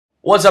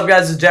What's up,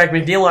 guys? It's Jack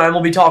McNeil,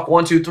 MLB Talk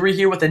 123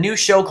 here with a new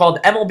show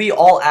called MLB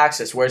All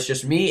Access, where it's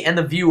just me and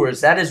the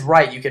viewers. That is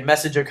right. You can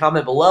message or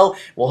comment below.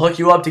 We'll hook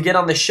you up to get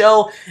on the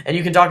show, and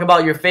you can talk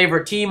about your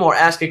favorite team or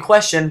ask a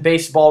question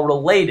baseball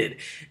related.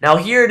 Now,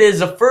 here it is.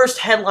 The first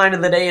headline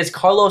of the day is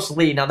Carlos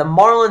Lee. Now, the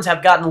Marlins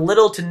have gotten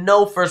little to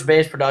no first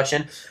base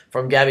production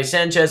from Gabby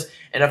Sanchez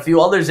and a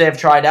few others they have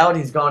tried out.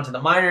 He's gone to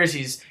the minors.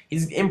 He's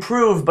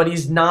improved, but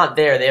he's not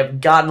there. They have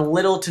gotten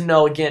little to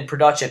no, again,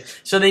 production.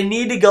 So they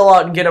need to go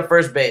out and get a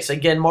first base.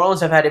 Again,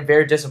 Marlins have had a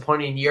very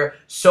disappointing year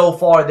so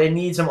far. They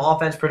need some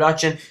offense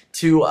production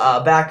to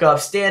back up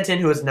Stanton,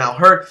 who is now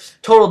hurt.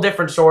 Total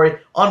different story,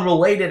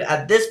 unrelated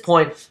at this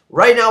point.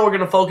 Right now, we're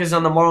going to focus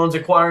on the Marlins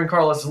acquiring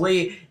Carlos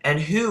Lee and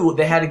who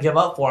they had to give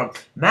up for him.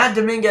 Matt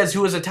Dominguez,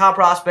 who was a top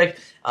prospect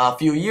a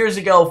few years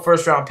ago,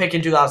 first-round pick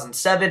in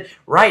 2007,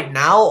 right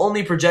now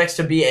only projects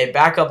to be a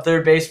backup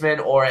third baseman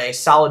or a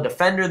solid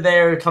defender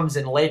there. Comes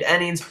in late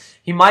innings.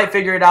 He might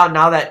figure it out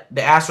now that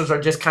the Astros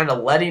are just kind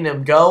of letting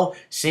him go,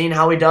 seeing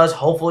how he does.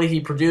 Hopefully he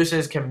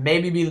produces, can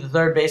maybe be the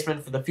third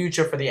baseman for the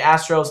future for the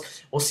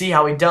Astros. We'll see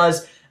how he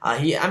does.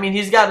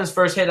 He's gotten his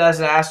first hit as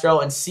an Astro,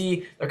 and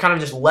they're kind of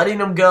just letting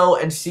him go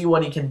and see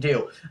what he can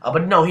do.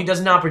 But no, he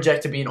does not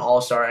project to be an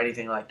all-star or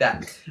anything like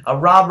that.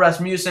 Rob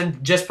Rasmussen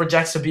just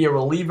projects to be a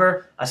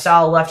reliever, a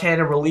solid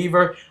left-handed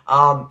reliever.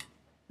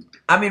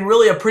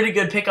 Really a pretty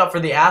good pickup for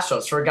the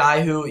Astros for a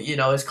guy who,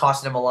 is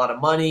costing them a lot of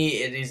money.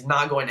 It is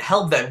not going to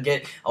help them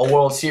get a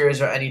World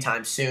Series or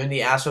anytime soon.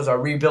 The Astros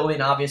are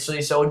rebuilding,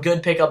 obviously, so a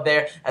good pickup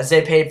there as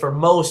they paid for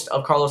most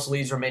of Carlos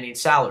Lee's remaining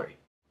salary.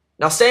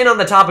 Now, staying on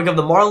the topic of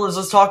the Marlins,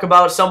 let's talk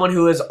about someone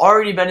who has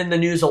already been in the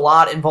news a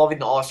lot involving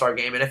the All-Star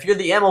Game. And if you're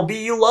the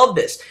MLB, you love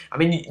this.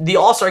 The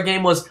All-Star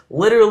Game was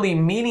literally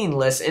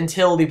meaningless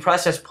until the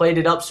press has played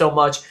it up so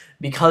much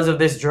because of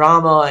this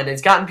drama, and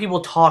it's gotten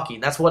people talking.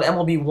 That's what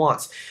MLB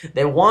wants.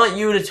 They want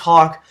you to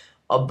talk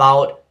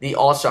about the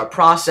All-Star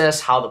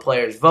process, how the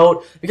players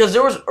vote, because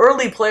there was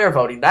early player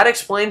voting. That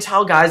explains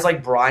how guys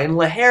like Brian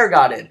LaHair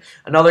got in.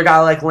 Another guy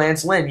like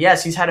Lance Lynn,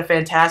 yes, he's had a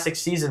fantastic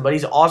season, but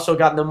he's also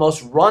gotten the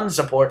most run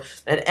support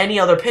than any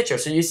other pitcher.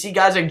 So you see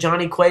guys like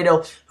Johnny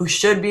Cueto, who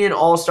should be an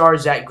All-Star,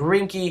 Zach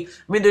Greinke.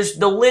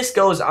 The list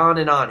goes on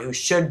and on who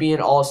should be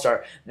an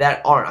All-Star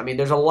that aren't.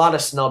 There's a lot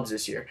of snubs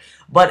this year.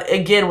 But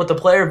again, with the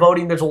player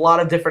voting, there's a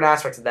lot of different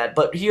aspects of that.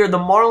 But here, the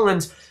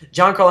Marlins,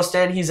 Giancarlo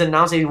Stanton, he's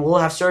announced that he will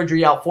have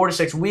surgery out 4 to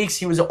 6 weeks.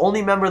 He was the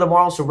only member of the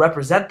Marlins to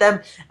represent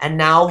them, and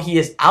now he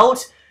is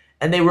out,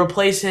 and they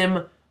replace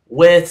him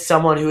with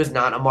someone who is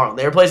not a Marlin.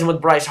 They replace him with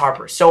Bryce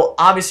Harper. So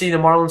obviously, the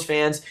Marlins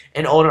fans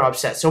and owner are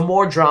upset. So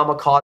more drama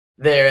caught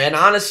there. And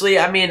honestly,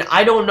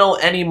 I don't know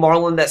any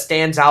Marlin that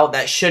stands out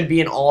that should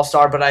be an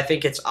all-star, but I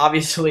think it's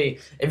obviously,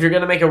 if you're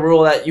going to make a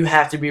rule that you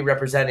have to be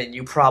represented,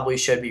 you probably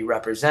should be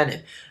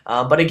represented.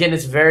 But again,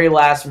 it's very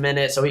last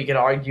minute, so he could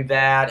argue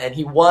that. And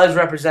he was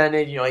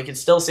represented. He can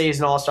still say he's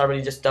an all-star, but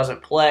he just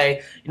doesn't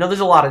play.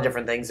 There's a lot of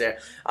different things there.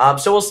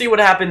 So we'll see what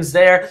happens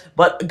there.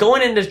 But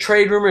going into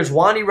trade rumors,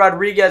 Wandy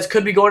Rodriguez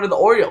could be going to the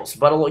Orioles.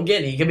 But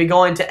again, he could be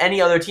going to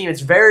any other team.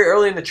 It's very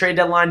early in the trade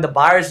deadline. The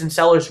buyers and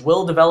sellers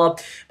will develop.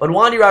 But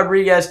Wandy Rodriguez,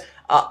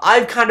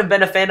 I've kind of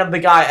been a fan of the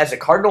guy as a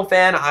Cardinal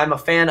fan. I'm a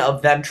fan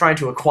of them trying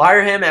to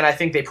acquire him, and I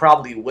think they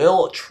probably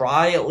will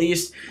try at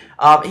least.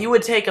 He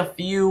would take a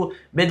few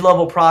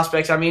mid-level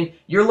prospects.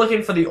 You're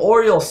looking for the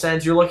Orioles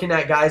sense. You're looking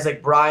at guys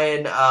like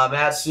Brian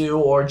Matsu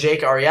or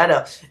Jake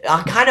Arrieta.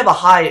 Kind of a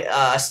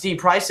high, steep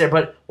price there,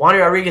 but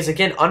Wandy Rodriguez,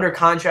 again, under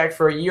contract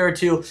for a year or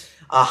two.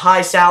 A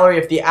high salary.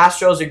 If the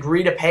Astros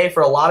agree to pay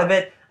for a lot of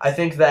it, I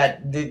think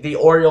that the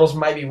Orioles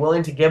might be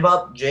willing to give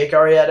up Jake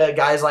Arrieta,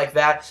 guys like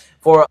that,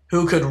 for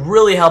who could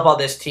really help out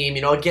this team.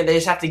 Again, they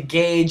just have to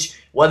gauge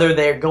whether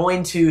they're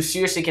going to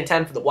seriously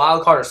contend for the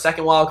wild card or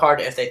second wild card.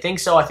 If they think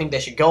so, I think they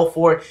should go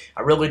for it.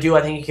 I really do.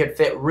 I think he could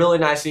fit really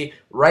nicely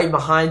right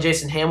behind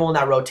Jason Hammel in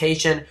that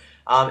rotation.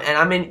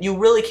 You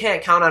really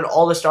can't count on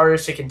all the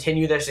starters to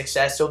continue their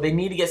success, so they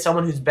need to get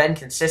someone who's been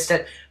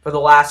consistent for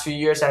the last few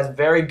years, has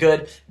very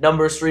good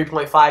numbers,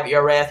 3.5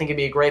 ERA. I think it'd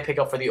be a great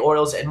pickup for the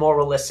Orioles and more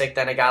realistic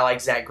than a guy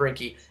like Zach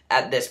Greinke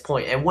at this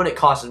point, and wouldn't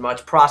cost as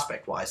much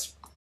prospect-wise.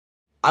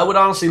 I would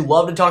honestly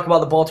love to talk about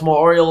the Baltimore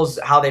Orioles,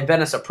 how they've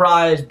been a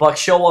surprise, Buck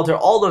Showalter,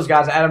 all those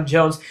guys, Adam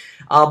Jones.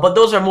 But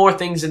those are more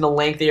things in the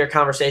lengthier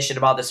conversation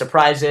about the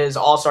surprises,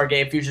 All-Star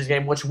Game, Futures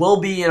Game, which will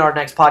be in our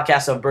next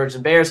podcast of Birds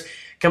and Bears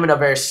coming up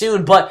very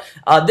soon. But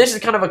this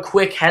is kind of a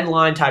quick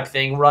headline type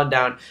thing,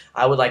 rundown,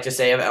 I would like to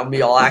say, of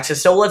MLB All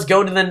Access. So let's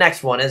go to the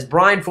next one. As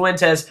Brian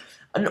Fuentes,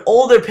 an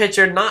older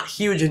pitcher, not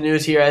huge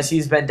news here as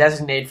he's been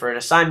designated for an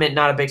assignment.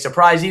 Not a big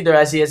surprise either,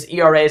 as his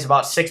ERA is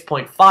about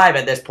 6.5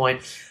 at this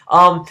point.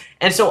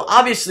 And so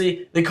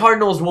obviously the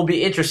Cardinals will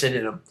be interested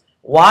in him.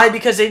 Why?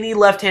 Because they need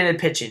left-handed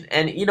pitching.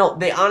 And,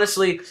 they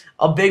honestly,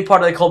 a big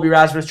part of the Colby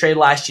Rasmus trade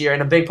last year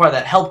and a big part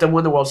that helped them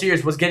win the World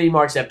Series was getting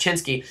Mark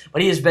Zepchinski,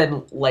 but he has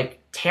been,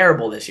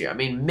 terrible this year.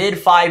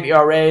 Mid-5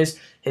 ERAs,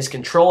 His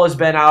control has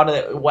been out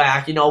of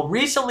whack. You know,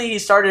 recently he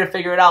started to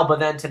figure it out, but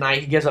then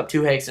tonight he gives up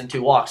 2 hits and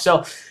 2 walks.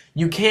 So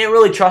you can't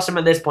really trust him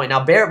at this point.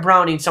 Now, Barrett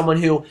Browning,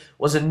 someone who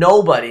was a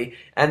nobody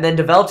and then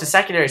developed his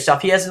secondary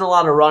stuff, he hasn't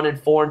allowed a run in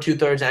 4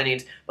 2/3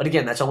 innings. But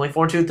again, that's only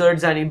 4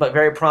 2/3 innings, but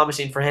very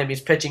promising for him.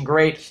 He's pitching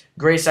great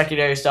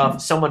secondary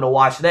stuff. Someone to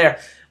watch there.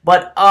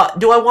 But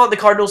do I want the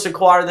Cardinals to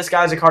acquire this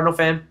guy as a Cardinal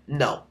fan?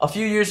 No. A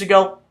few years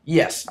ago,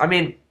 yes. I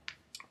mean,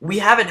 we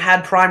haven't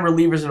had prime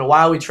relievers in a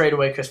while. We traded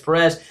away Chris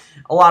Perez,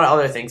 a lot of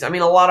other things. I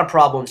mean, a lot of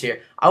problems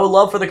here. I would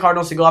love for the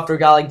Cardinals to go after a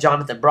guy like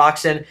Jonathan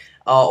Broxton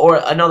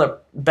or another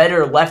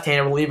better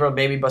left-handed reliever,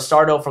 maybe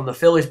Bastardo from the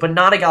Phillies, but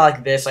not a guy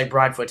like this, like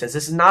Brian Fuentes.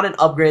 This is not an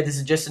upgrade. This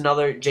is just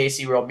another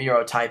J.C.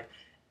 Romero type,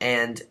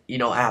 and, you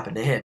know, it happened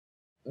to him.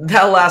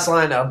 That last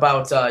line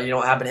about, you know,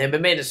 what happened to him,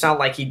 it made it sound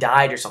like he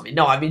died or something.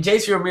 No, I mean,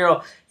 J.C.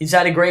 Romero, he's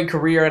had a great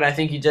career, and I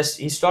think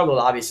he struggled,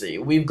 obviously.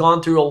 We've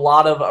gone through a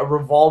lot of a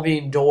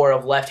revolving door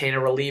of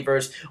left-handed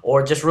relievers,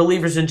 or just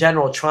relievers in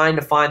general, trying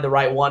to find the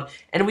right one,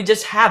 and we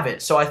just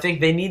haven't. So I think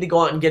they need to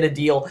go out and get a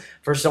deal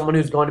for someone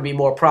who's going to be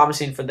more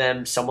promising for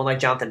them, someone like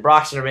Jonathan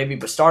Broxton, or maybe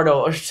Bastardo,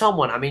 or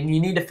someone. I mean,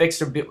 you need to fix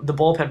the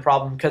bullpen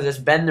problem, because it's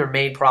been their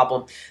main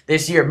problem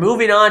this year.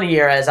 Moving on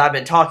here, as I've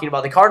been talking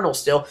about the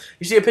Cardinals still,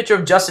 you see a picture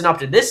of Justin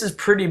Upton. This is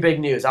pretty big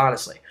news,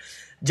 honestly.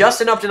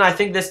 Justin Upton, I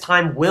think this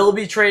time will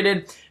be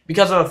traded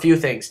because of a few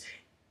things.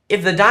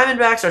 If the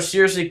Diamondbacks are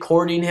seriously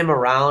courting him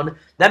around,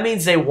 that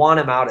means they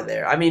want him out of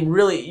there. I mean,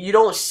 really, you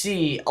don't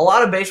see, a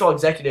lot of baseball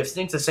executives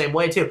think the same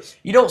way too.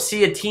 You don't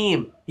see a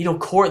team, you know,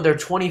 court their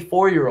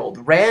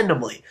 24-year-old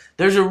randomly.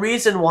 There's a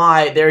reason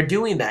why they're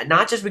doing that,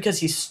 not just because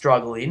he's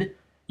struggling.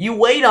 You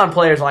wait on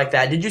players like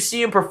that. Did you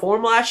see him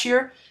perform last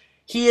year?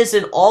 He is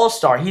an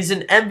all-star. He's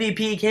an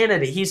MVP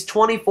candidate. He's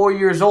 24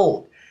 years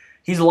old.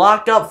 He's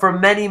locked up for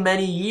many,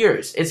 many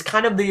years. It's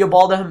kind of the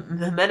Ubaldo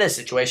Jimenez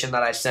situation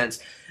that I sense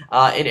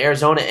in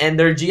Arizona, and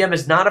their GM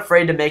is not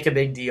afraid to make a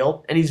big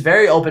deal, and he's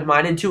very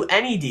open-minded to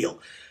any deal.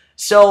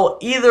 So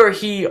either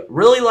he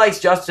really likes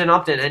Justin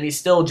Upton, and he's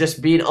still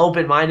just being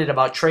open-minded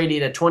about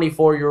trading a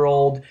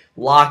 24-year-old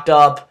locked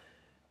up,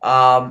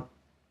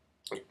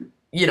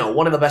 you know,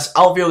 one of the best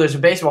outfielders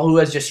in baseball who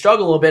has just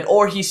struggled a little bit,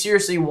 or he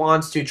seriously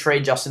wants to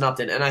trade Justin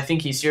Upton, and I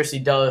think he seriously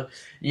does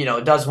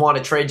want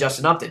to trade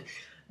Justin Upton.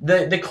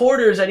 The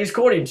quarters that he's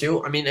courting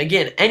to, I mean,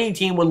 again, any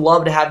team would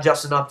love to have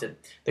Justin Upton.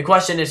 The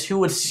question is who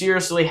would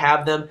seriously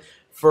have them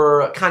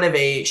for kind of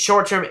a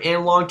short-term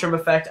and long-term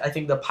effect. I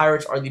think the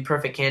Pirates are the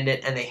perfect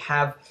candidate, and they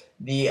have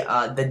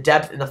the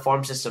depth in the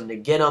farm system to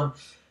get them.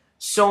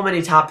 So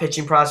many top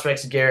pitching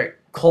prospects, Garrett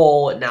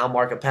Cole, now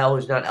Mark Appel,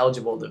 who's not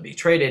eligible to be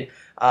traded,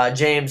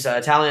 James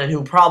Talion,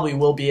 who probably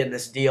will be in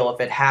this deal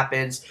if it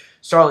happens,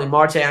 Starling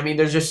Marte. I mean,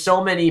 there's just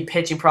so many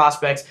pitching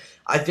prospects.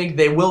 I think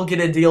they will get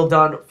a deal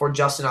done for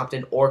Justin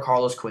Upton or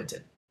Carlos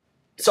Quinton.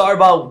 Sorry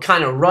about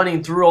kind of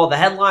running through all the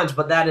headlines,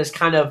 but that is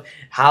kind of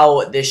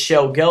how this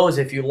show goes.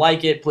 If you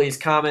like it, please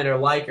comment or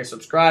like or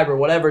subscribe or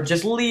whatever.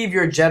 Just leave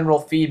your general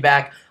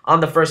feedback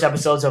on the first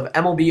episodes of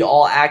MLB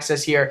All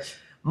Access here.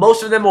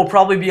 Most of them will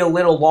probably be a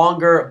little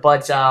longer,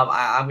 but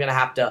I'm going to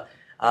have to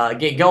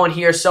get going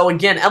here. So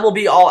again,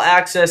 MLB All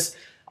Access,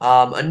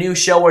 a new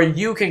show where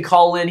you can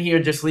call in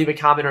here. Just leave a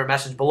comment or a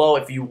message below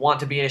if you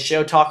want to be in a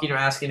show talking or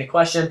asking a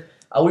question.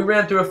 We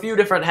ran through a few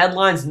different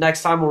headlines.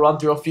 Next time we'll run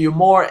through a few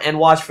more, and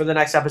watch for the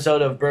next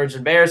episode of Birds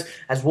and Bears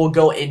as we'll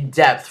go in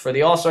depth for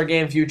the All-Star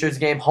Game, Futures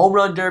Game, Home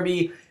Run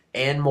Derby,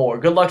 and more.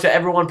 Good luck to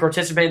everyone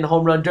participating in the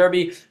Home Run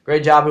Derby.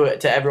 Great job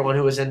to everyone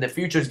who was in the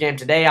Futures Game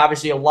today.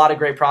 Obviously, a lot of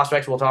great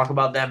prospects. We'll talk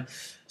about them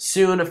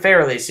soon,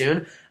 fairly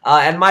soon.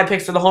 And my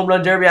picks for the Home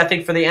Run Derby, I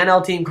think for the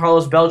NL team,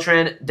 Carlos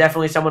Beltran,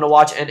 definitely someone to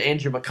watch, and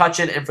Andrew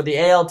McCutchen. And for the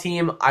AL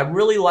team, I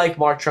really like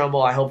Mark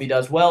Trumbo. I hope he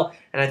does well,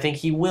 and I think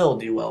he will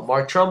do well.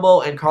 Mark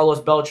Trumbo and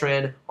Carlos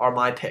Beltran are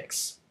my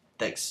picks.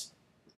 Thanks.